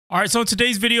All right, so in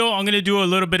today's video, I'm going to do a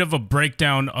little bit of a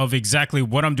breakdown of exactly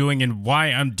what I'm doing and why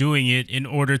I'm doing it in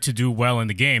order to do well in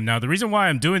the game. Now, the reason why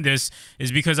I'm doing this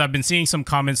is because I've been seeing some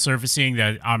comments surfacing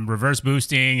that I'm reverse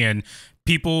boosting, and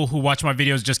people who watch my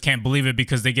videos just can't believe it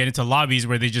because they get into lobbies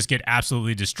where they just get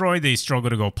absolutely destroyed. They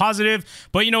struggle to go positive.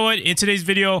 But you know what? In today's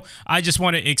video, I just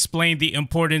want to explain the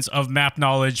importance of map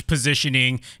knowledge,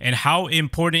 positioning, and how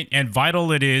important and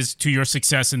vital it is to your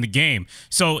success in the game.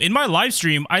 So in my live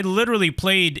stream, I literally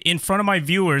played in front of my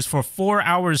viewers for 4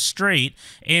 hours straight.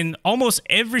 In almost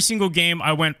every single game,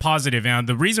 I went positive. And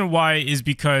the reason why is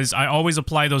because I always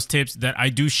apply those tips that I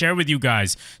do share with you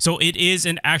guys. So it is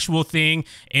an actual thing,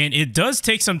 and it does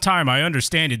take some time. I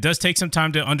understand it does take some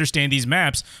time to understand these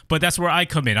maps, but that's where I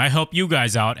come in. I help you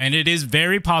guys out, and it is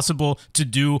very possible to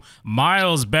do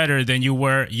miles better than you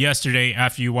were yesterday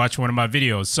after you watch one of my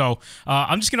videos. So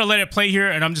I'm just gonna let it play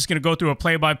here, and I'm just gonna go through a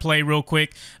play-by-play real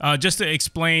quick just to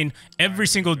explain every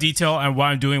single detail and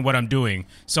why I'm doing what I'm doing.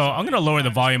 So I'm gonna lower the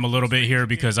volume a little bit here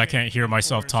because I can't hear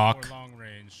myself talk.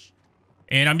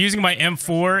 And I'm using my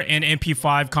M4 and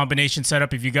MP5 combination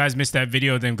setup. If you guys missed that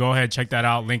video, then go ahead, check that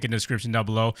out. Link in the description down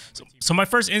below. So my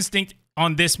first instinct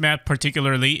on this map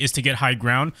particularly is to get high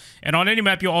ground. And on any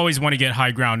map, you'll always want to get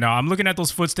high ground. Now, I'm looking at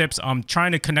those footsteps. I'm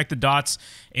trying to connect the dots.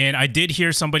 And I did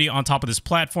hear somebody on top of this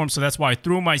platform, so that's why I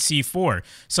threw my C4.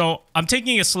 So I'm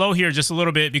taking it slow here just a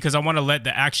little bit because I want to let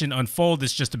the action unfold.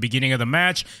 It's just the beginning of the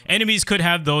match. Enemies could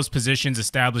have those positions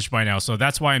established by now. So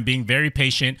that's why I'm being very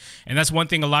patient. And that's one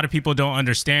thing a lot of people don't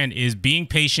understand is being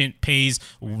patient pays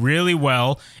really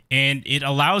well. And it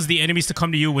allows the enemies to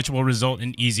come to you, which will result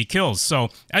in easy kills. So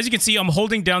as you can see, I'm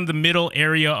holding down the middle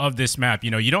area of this map.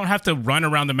 You know, you don't have to run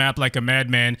around the map like a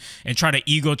madman and try to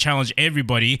ego challenge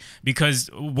everybody, because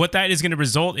what that is going to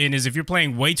result in is if you're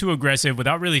playing way too aggressive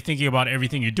without really thinking about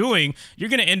everything you're doing, you're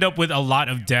going to end up with a lot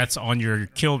of deaths on your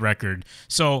kill record.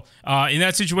 So in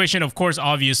that situation, of course,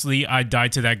 obviously, I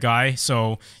died to that guy.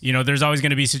 So, you know, there's always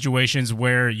going to be situations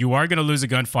where you are going to lose a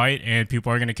gunfight and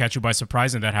people are going to catch you by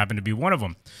surprise, and that happened to be one of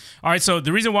them. All right, so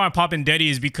the reason why I'm popping Daddy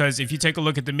is because if you take a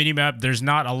look at the minimap, there's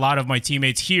not a lot of my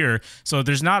teammates here, so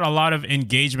there's not a lot of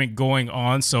engagement going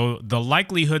on, so the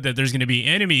likelihood that there's going to be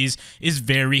enemies is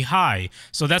very high.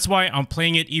 So that's why I'm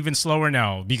playing it even slower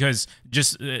now, because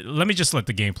just let me just let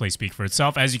the gameplay speak for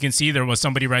itself. As you can see, there was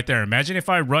somebody right there. Imagine if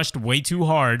I rushed way too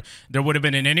hard, there would have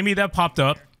been an enemy that popped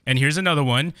up, and here's another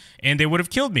one, and they would have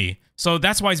killed me. So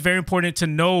that's why it's very important to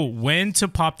know when to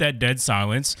pop that dead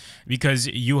silence, because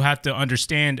you have to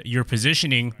understand your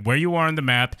positioning, where you are on the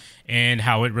map, and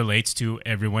how it relates to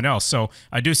everyone else. So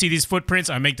I do see these footprints.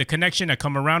 I make the connection. I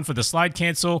come around for the slide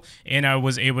cancel, and I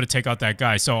was able to take out that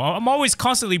guy. So I'm always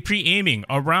constantly pre-aiming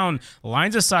around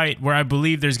lines of sight where I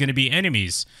believe there's going to be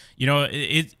enemies. You know,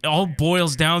 it all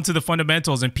boils down to the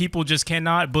fundamentals, and people just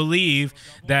cannot believe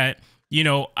that, you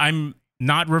know, I'm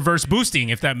not reverse boosting,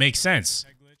 if that makes sense.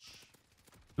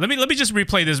 Let me just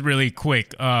replay this really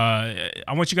quick. I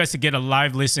want you guys to get a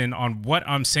live listen on what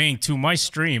I'm saying to my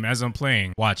stream as I'm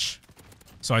playing. Watch.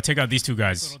 So I take out these two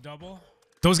guys.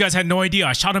 Those guys had no idea.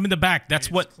 I shot them in the back. That's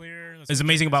what is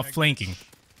amazing about flanking.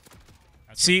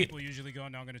 See? People usually go.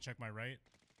 Now I'm going to check my right.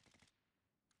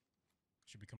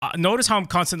 Notice how I'm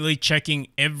constantly checking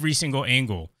every single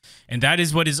angle. And that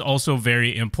is what is also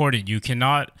very important. You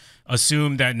cannot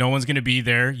assume that no one's going to be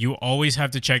there. You always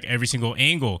have to check every single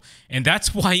angle. And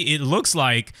that's why it looks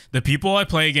like the people I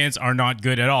play against are not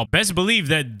good at all. Best believe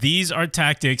that these are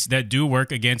tactics that do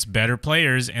work against better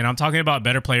players. And I'm talking about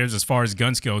better players as far as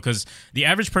gun skill, because the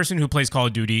average person who plays Call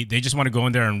of Duty, they just want to go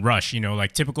in there and rush, you know,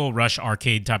 like typical rush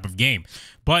arcade type of game.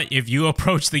 But if you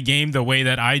approach the game the way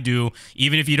that I do,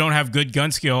 even if you don't have good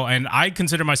gun skill, and I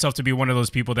consider myself to be one of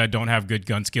those people that don't have good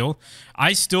gun skill,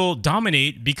 I still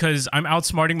dominate because I'm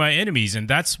outsmarting my enemies. And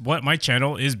that's what my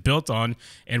channel is built on,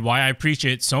 and why I preach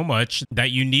it so much, that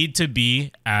you need to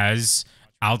be as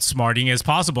outsmarting as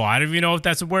possible. I don't even know if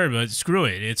that's a word, but screw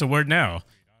it. It's a word now.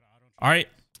 All right.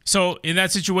 So in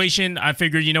that situation, I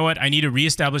figured, you know what? I need to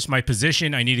reestablish my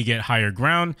position. I need to get higher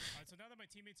ground. So now that my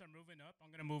teammates are moving up, I'm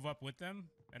going to move up with them.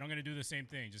 And I'm going to do the same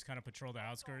thing, just kind of patrol the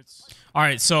outskirts. All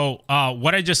right, so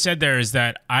what I just said there is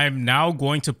that I'm now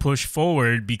going to push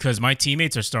forward because my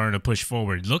teammates are starting to push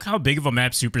forward. Look how big of a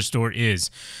map Superstore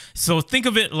is. So think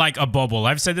of it like a bubble.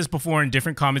 I've said this before in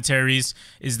different commentaries,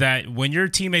 is that when your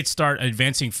teammates start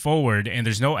advancing forward and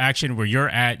there's no action where you're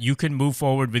at, you can move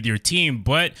forward with your team,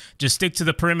 but just stick to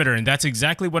the perimeter. And that's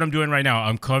exactly what I'm doing right now.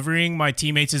 I'm covering my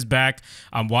teammates' back.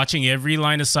 I'm watching every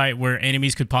line of sight where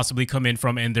enemies could possibly come in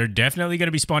from, and they're definitely going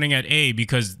to be respawning at A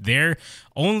because they're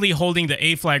only holding the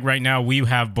A flag right now. We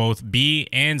have both B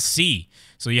and C.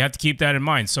 So you have to keep that in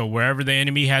mind. So wherever the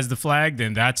enemy has the flag,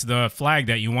 then that's the flag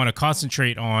that you want to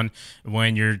concentrate on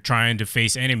when you're trying to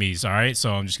face enemies. All right,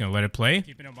 so I'm just going to let it play.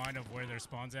 Keeping in mind of where their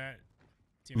spawn's at.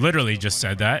 Literally just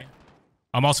said that.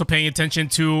 I'm also paying attention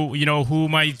to, you know, who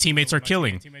my teammates are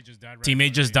killing.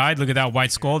 Teammate just died. Look at that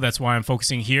white skull. That's why I'm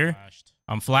focusing here.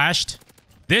 I'm flashed.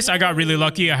 This, I got really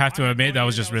lucky. I have to admit, that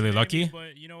was just really lucky.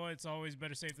 But you know what? It's always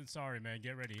better safe than sorry, man.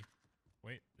 Get ready.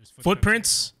 Wait, there's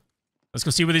footprints. Let's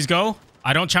go see where these go.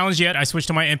 I don't challenge yet. I switched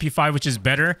to my MP5, which is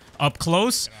better up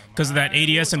close because of that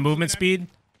ADS and movement speed.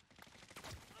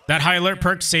 That high alert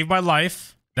perk saved my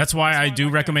life. That's why I do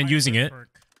recommend using it.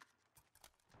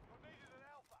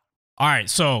 All right,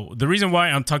 so the reason why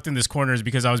I'm tucked in this corner is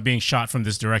because I was being shot from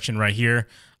this direction right here.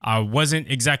 I wasn't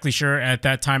exactly sure at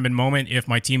that time and moment if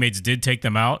my teammates did take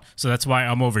them out, so that's why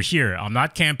I'm over here. I'm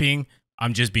not camping.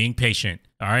 I'm just being patient,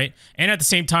 all right? And at the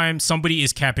same time, somebody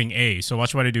is capping A, so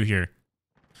watch what I do here.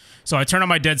 So I turn on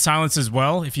my dead silence as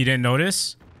well, if you didn't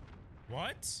notice.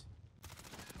 What?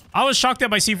 I was shocked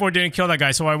that my C4 didn't kill that guy,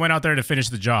 so I went out there to finish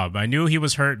the job. I knew he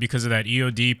was hurt because of that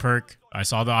EOD perk. I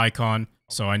saw the icon,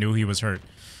 so I knew he was hurt.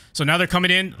 So now they're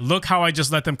coming in. Look how I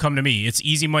just let them come to me. It's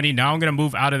easy money. Now I'm going to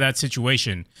move out of that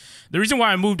situation. The reason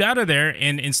why I moved out of there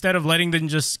and instead of letting them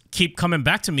just keep coming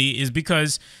back to me is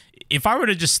because if I were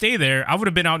to just stay there, I would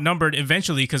have been outnumbered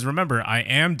eventually because remember, I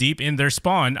am deep in their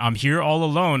spawn. I'm here all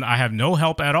alone. I have no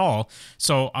help at all.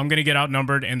 So I'm going to get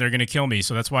outnumbered and they're going to kill me.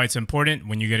 So that's why it's important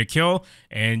when you get a kill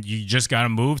and you just got to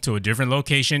move to a different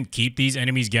location. Keep these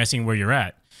enemies guessing where you're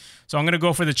at. So I'm going to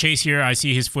go for the chase here. I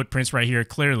see his footprints right here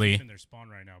clearly. In their spawn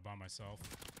right now by myself.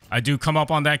 I do come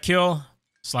up on that kill.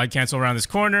 Slide cancel around this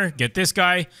corner. Get this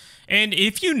guy. And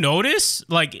if you notice,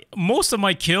 like most of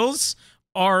my kills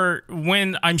are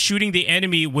when I'm shooting the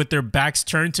enemy with their backs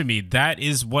turned to me. That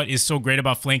is what is so great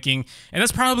about flanking. And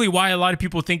that's probably why a lot of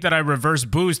people think that I reverse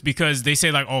boost because they say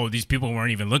like, oh, these people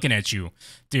weren't even looking at you.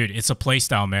 Dude, it's a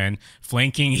playstyle, man.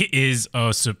 Flanking is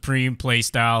a supreme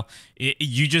playstyle.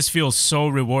 You just feel so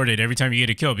rewarded every time you get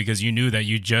a kill because you knew that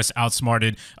you just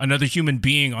outsmarted another human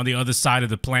being on the other side of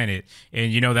the planet.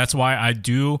 And, you know, that's why I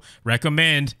do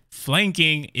recommend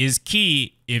flanking is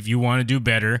key if you want to do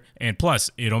better, and plus,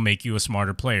 it'll make you a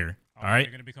smarter player. All right?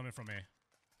 They're going to be coming from me.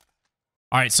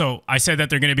 All right, so I said that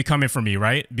they're going to be coming for me,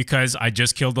 right? Because I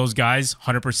just killed those guys,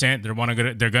 100%. They're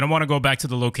going to want to go back to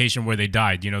the location where they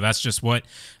died. You know, that's just what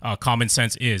common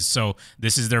sense is. So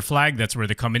this is their flag. That's where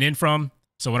they're coming in from.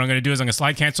 So what I'm going to do is I'm going to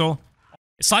slide cancel.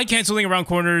 Slide canceling around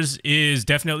corners is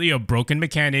definitely a broken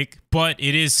mechanic, but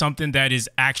it is something that is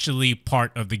actually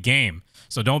part of the game.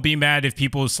 So don't be mad if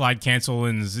people slide cancel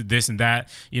and this and that.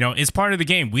 You know, it's part of the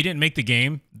game. We didn't make the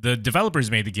game. The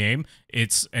developers made the game.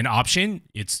 It's an option.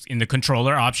 It's in the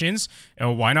controller options.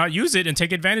 Why not use it and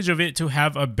take advantage of it to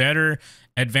have a better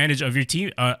advantage of your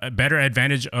team, a better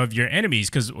advantage of your enemies?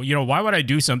 Because, you know, why would I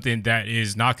do something that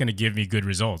is not going to give me good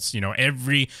results? You know,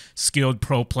 every skilled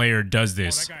pro player does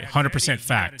this. 100%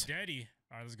 fact. All right,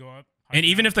 let's go up. And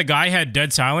even if the guy had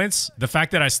dead silence, the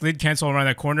fact that I slid cancel around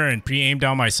that corner and pre-aimed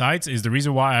down my sights is the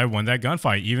reason why I won that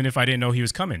gunfight, even if I didn't know he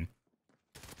was coming.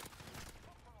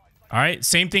 All right,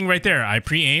 same thing right there. I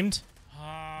pre-aimed.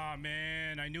 Ah,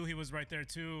 man, I knew he was right there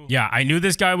too. Yeah, I knew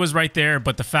this guy was right there,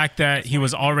 but the fact that he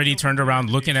was already turned around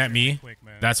looking at me,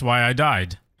 that's why I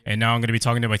died. And now I'm going to be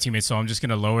talking to my teammates, so I'm just going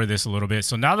to lower this a little bit.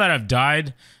 So now that I've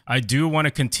died, I do want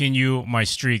to continue my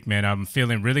streak, man. I'm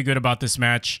feeling really good about this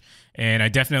match, and I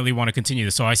definitely want to continue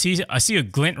this. So I see a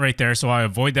glint right there, so I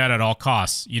avoid that at all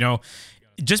costs. You know,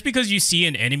 just because you see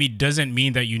an enemy doesn't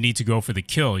mean that you need to go for the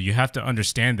kill. You have to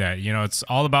understand that. You know, it's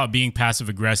all about being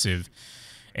passive-aggressive.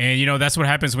 And, you know, that's what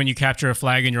happens when you capture a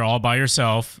flag and you're all by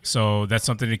yourself. So that's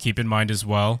something to keep in mind as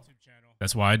well.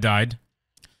 That's why I died.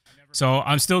 So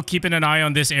I'm still keeping an eye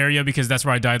on this area because that's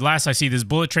where I died last. I see these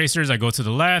bullet tracers. I go to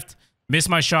the left, miss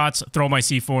my shots, throw my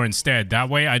C4 instead. That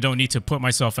way I don't need to put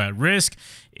myself at risk.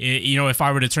 You know, if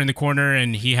I were to turn the corner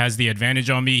and he has the advantage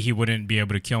on me, he wouldn't be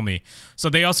able to kill me. So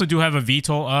they also do have a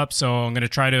VTOL up, so I'm going to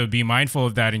try to be mindful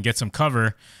of that and get some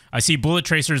cover. I see bullet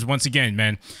tracers once again,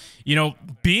 man. You know,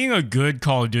 being a good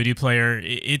Call of Duty player,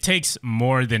 it takes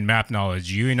more than map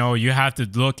knowledge. You know, you have to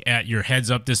look at your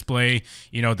heads-up display,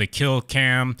 you know, the kill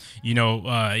cam, you know,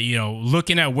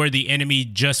 looking at where the enemy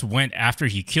just went after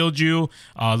he killed you,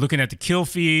 looking at the kill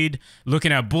feed,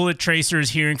 looking at bullet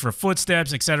tracers, hearing for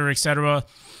footsteps, etc., etc.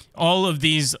 All of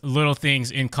these little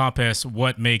things encompass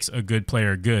what makes a good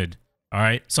player good. All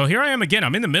right, so here I am again.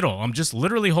 I'm in the middle. I'm just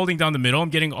literally holding down the middle. I'm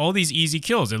getting all these easy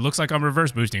kills. It looks like I'm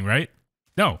reverse boosting, right?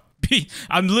 No.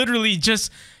 I'm literally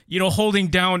just, holding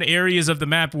down areas of the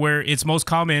map where it's most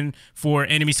common for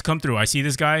enemies to come through. I see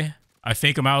this guy. I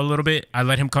fake him out a little bit. I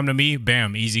let him come to me.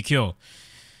 Bam, easy kill.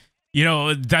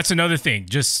 That's another thing.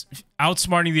 Just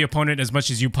outsmarting the opponent as much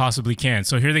as you possibly can.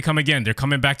 So here they come again. They're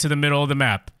coming back to the middle of the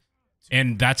map.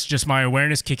 And that's just my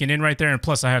awareness kicking in right there. And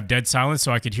plus, I have dead silence,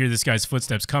 so I could hear this guy's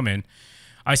footsteps coming.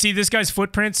 I see this guy's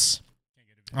footprints.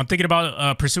 I'm thinking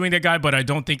about pursuing that guy, but I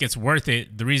don't think it's worth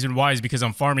it. The reason why is because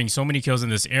I'm farming so many kills in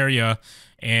this area.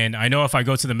 And I know if I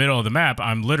go to the middle of the map,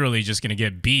 I'm literally just going to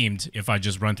get beamed if I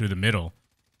just run through the middle.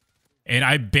 And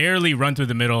I barely run through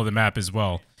the middle of the map as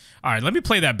well. All right, let me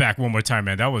play that back one more time,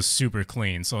 man. That was super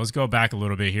clean. So let's go back a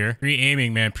little bit here.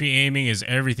 Pre-aiming, man. Pre-aiming is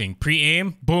everything.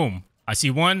 Pre-aim, boom. I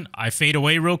see one. I fade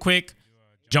away real quick.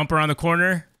 Jump around the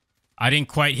corner. I didn't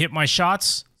quite hit my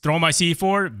shots. Throw my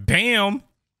C4. Bam.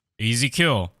 Easy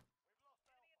kill.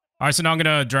 All right, so now I'm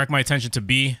going to direct my attention to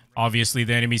B. Obviously,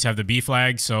 the enemies have the B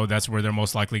flag, so that's where they're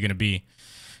most likely going to be.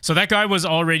 So that guy was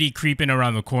already creeping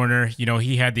around the corner.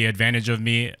 He had the advantage of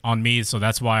me, so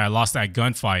that's why I lost that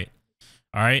gunfight.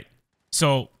 All right.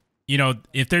 So,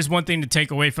 if there's one thing to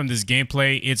take away from this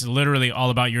gameplay, it's literally all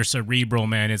about your cerebral,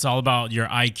 man. It's all about your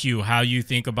IQ, how you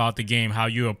think about the game, how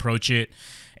you approach it.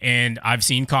 And I've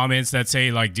seen comments that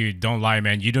say, like, dude, don't lie,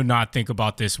 man. You do not think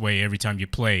about this way every time you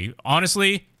play.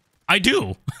 Honestly, I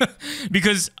do.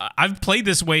 Because I've played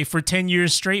this way for 10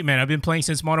 years straight, man. I've been playing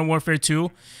since Modern Warfare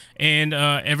 2. And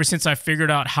ever since I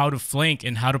figured out how to flank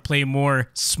and how to play more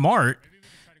smart,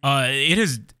 it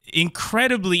has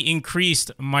incredibly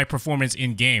increased my performance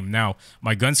in game. Now,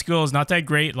 my gun skill is not that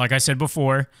great, like I said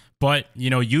before, but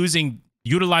utilizing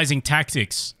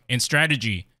tactics and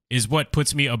strategy is what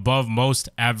puts me above most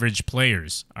average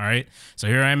players. All right, so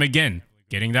here I am again,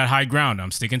 getting that high ground.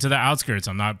 I'm sticking to the outskirts.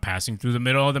 I'm not passing through the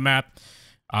middle of the map.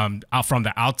 Out from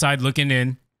the outside looking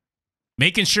in,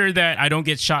 making sure that I don't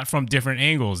get shot from different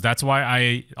angles. That's why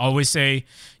I always say,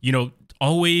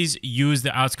 always use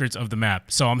the outskirts of the map.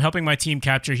 So I'm helping my team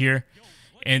capture here.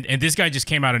 And this guy just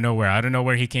came out of nowhere. I don't know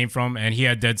where he came from, and he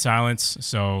had dead silence.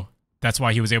 So that's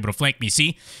why he was able to flank me.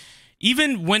 See,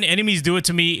 even when enemies do it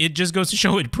to me, it just goes to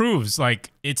show it proves. Like,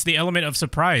 it's the element of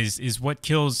surprise is what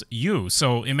kills you.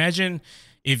 So imagine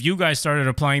if you guys started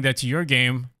applying that to your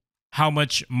game, how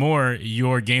much more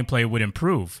your gameplay would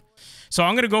improve. So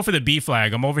I'm going to go for the B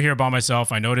flag. I'm over here by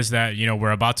myself. I noticed that,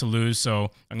 we're about to lose. So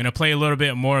I'm going to play a little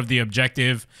bit more of the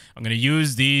objective. I'm going to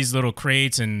use these little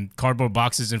crates and cardboard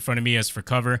boxes in front of me as for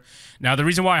cover. Now, the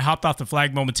reason why I hopped off the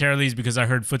flag momentarily is because I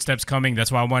heard footsteps coming.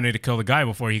 That's why I wanted to kill the guy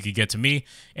before he could get to me.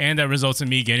 And that results in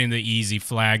me getting the easy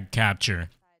flag capture.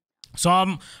 So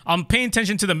I'm paying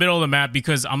attention to the middle of the map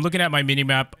because I'm looking at my mini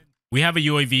map. We have a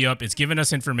UAV up. It's giving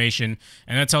us information,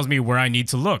 and that tells me where I need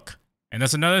to look. And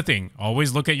that's another thing.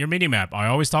 Always look at your minimap. I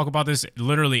always talk about this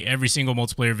literally every single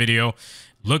multiplayer video.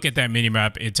 Look at that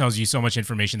minimap. It tells you so much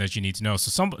information that you need to know.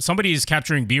 So somebody is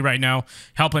capturing B right now,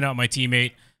 helping out my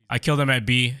teammate. I killed him at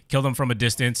B, killed him from a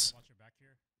distance.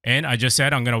 And I just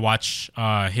said I'm going to watch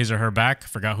his or her back.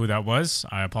 Forgot who that was.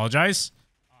 I apologize.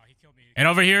 And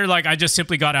over here, like, I just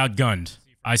simply got outgunned.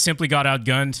 I simply got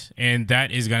outgunned, and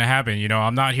that is going to happen.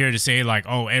 I'm not here to say, like,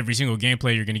 oh, every single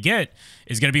gameplay you're going to get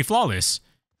is going to be flawless.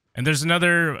 And there's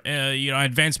another,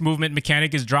 advanced movement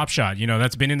mechanic is drop shot.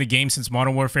 That's been in the game since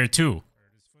Modern Warfare 2.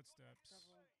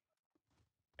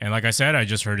 And like I said, I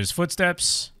just heard his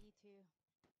footsteps.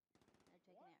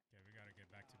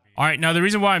 All right, now the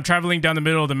reason why I'm traveling down the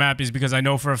middle of the map is because I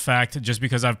know for a fact, just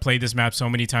because I've played this map so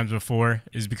many times before,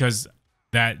 is because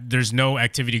that there's no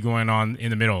activity going on in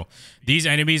the middle. These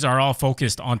enemies are all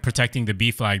focused on protecting the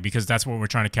B flag because that's what we're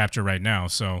trying to capture right now.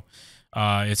 So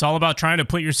it's all about trying to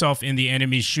put yourself in the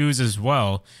enemy's shoes as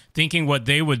well, thinking what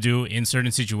they would do in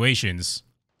certain situations.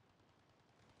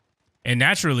 And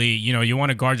naturally, you want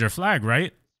to guard your flag,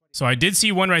 right? So I did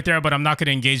see one right there, but I'm not going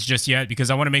to engage just yet because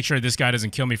I want to make sure this guy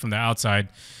doesn't kill me from the outside.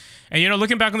 And,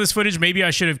 looking back on this footage, maybe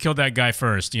I should have killed that guy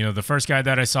first. The first guy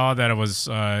that I saw that was,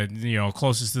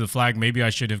 closest to the flag, maybe I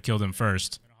should have killed him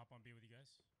first.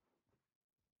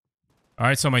 All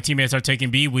right, so my teammates are taking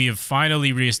B. We have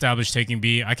finally reestablished taking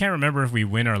B. I can't remember if we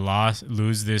win or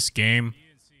lose this game.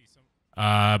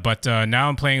 But now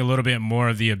I'm playing a little bit more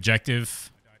of the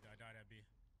objective.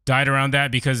 Died around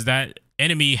that because that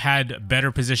enemy had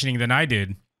better positioning than I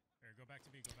did.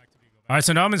 All right,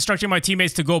 so now I'm instructing my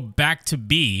teammates to go back to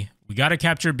B. We got to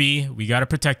capture B. We got to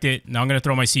protect it. Now I'm going to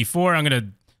throw my C4. I'm going to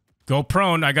go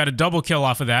prone. I got a double kill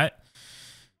off of that.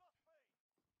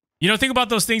 Think about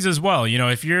those things as well.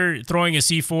 If you're throwing a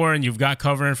C4 and you've got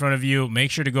cover in front of you,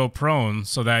 make sure to go prone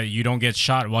so that you don't get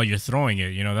shot while you're throwing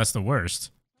it. That's the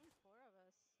worst.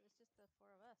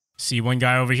 See one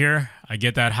guy over here. I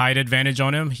get that height advantage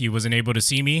on him. He wasn't able to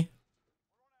see me.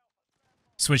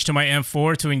 Switch to my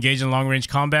M4 to engage in long-range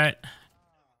combat.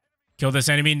 Kill this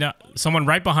enemy. No, someone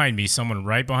right behind me. Someone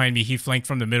right behind me. He flanked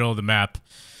from the middle of the map.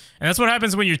 And that's what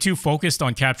happens when you're too focused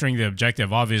on capturing the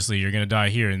objective. Obviously, you're going to die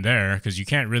here and there because you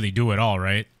can't really do it all,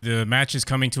 right? The match is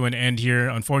coming to an end here.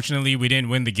 Unfortunately, we didn't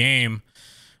win the game.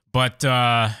 But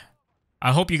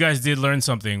I hope you guys did learn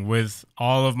something with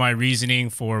all of my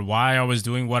reasoning for why I was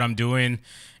doing what I'm doing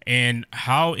and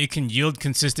how it can yield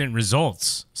consistent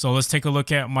results. So let's take a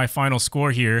look at my final score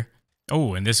here.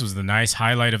 Oh, and this was the nice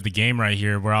highlight of the game right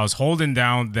here where I was holding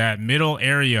down that middle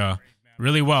area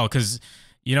really well because,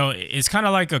 you know, it's kind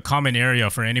of like a common area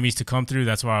for enemies to come through.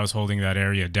 That's why I was holding that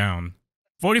area down.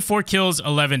 44 kills,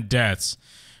 11 deaths.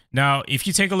 Now, if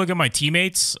you take a look at my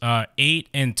teammates, 8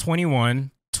 and 21,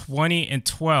 20 and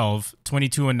 12,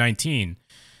 22 and 19.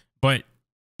 But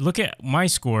look at my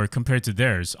score compared to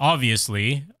theirs.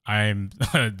 Obviously, I'm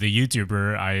the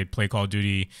YouTuber. I play Call of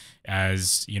Duty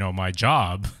as, you know, my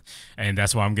job, and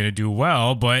that's why I'm going to do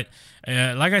well. But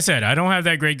like I said, I don't have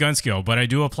that great gun skill, but I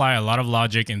do apply a lot of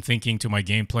logic and thinking to my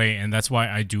gameplay, and that's why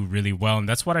I do really well. And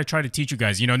that's what I try to teach you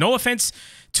guys. You know, no offense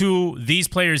to these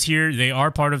players here. They are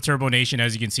part of Turbo Nation.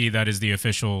 As you can see, that is the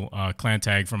official clan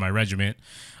tag for my regiment.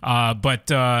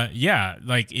 Yeah,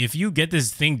 like if you get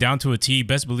this thing down to a T,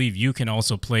 best believe you can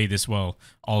also play this well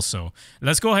also.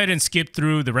 Let's go ahead and skip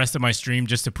through the rest of my stream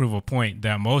just to prove a point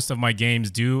that most of my games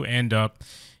do end up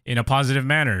in a positive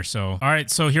manner. So, all right,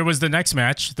 so here was the next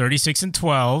match, 36 and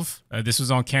 12. This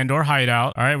was on Kandor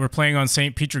Hideout. All right, we're playing on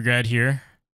St. Petrograd here.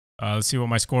 Let's see what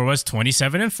my score was,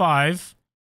 27 and 5.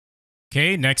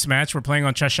 Okay, next match, we're playing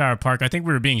on Cheshire Park. I think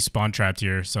we were being spawn trapped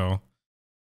here, so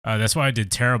that's why I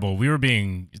did terrible. We were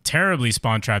being terribly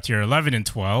spawn trapped here, 11 and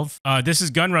 12. This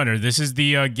is Gunrunner. This is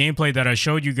the gameplay that I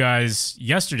showed you guys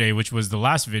yesterday, which was the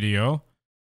last video.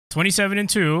 27 and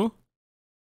 2.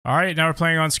 All right, now we're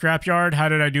playing on Scrapyard. How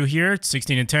did I do here?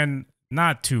 16 and 10.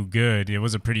 Not too good. It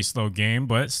was a pretty slow game,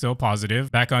 but still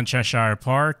positive. Back on Cheshire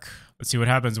Park. Let's see what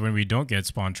happens when we don't get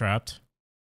spawn trapped.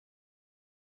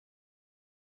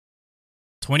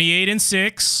 28 and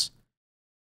 6.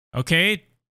 Okay,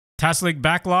 Taslik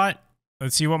backlot.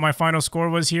 Let's see what my final score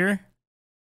was here.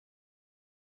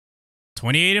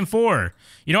 28 and 4.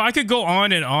 You know, I could go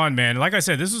on and on, man. Like I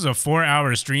said, this was a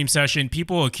 4-hour stream session.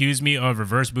 People accuse me of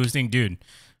reverse boosting. Dude,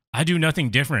 I do nothing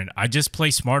different. I just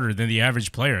play smarter than the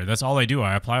average player. That's all I do.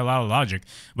 I apply a lot of logic.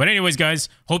 But anyways, guys,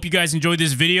 hope you guys enjoyed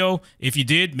this video. If you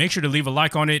did, make sure to leave a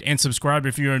like on it and subscribe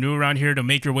if you are new around here to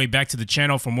make your way back to the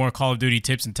channel for more Call of Duty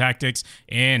tips and tactics,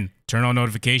 and turn on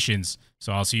notifications.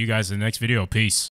 So I'll see you guys in the next video. Peace.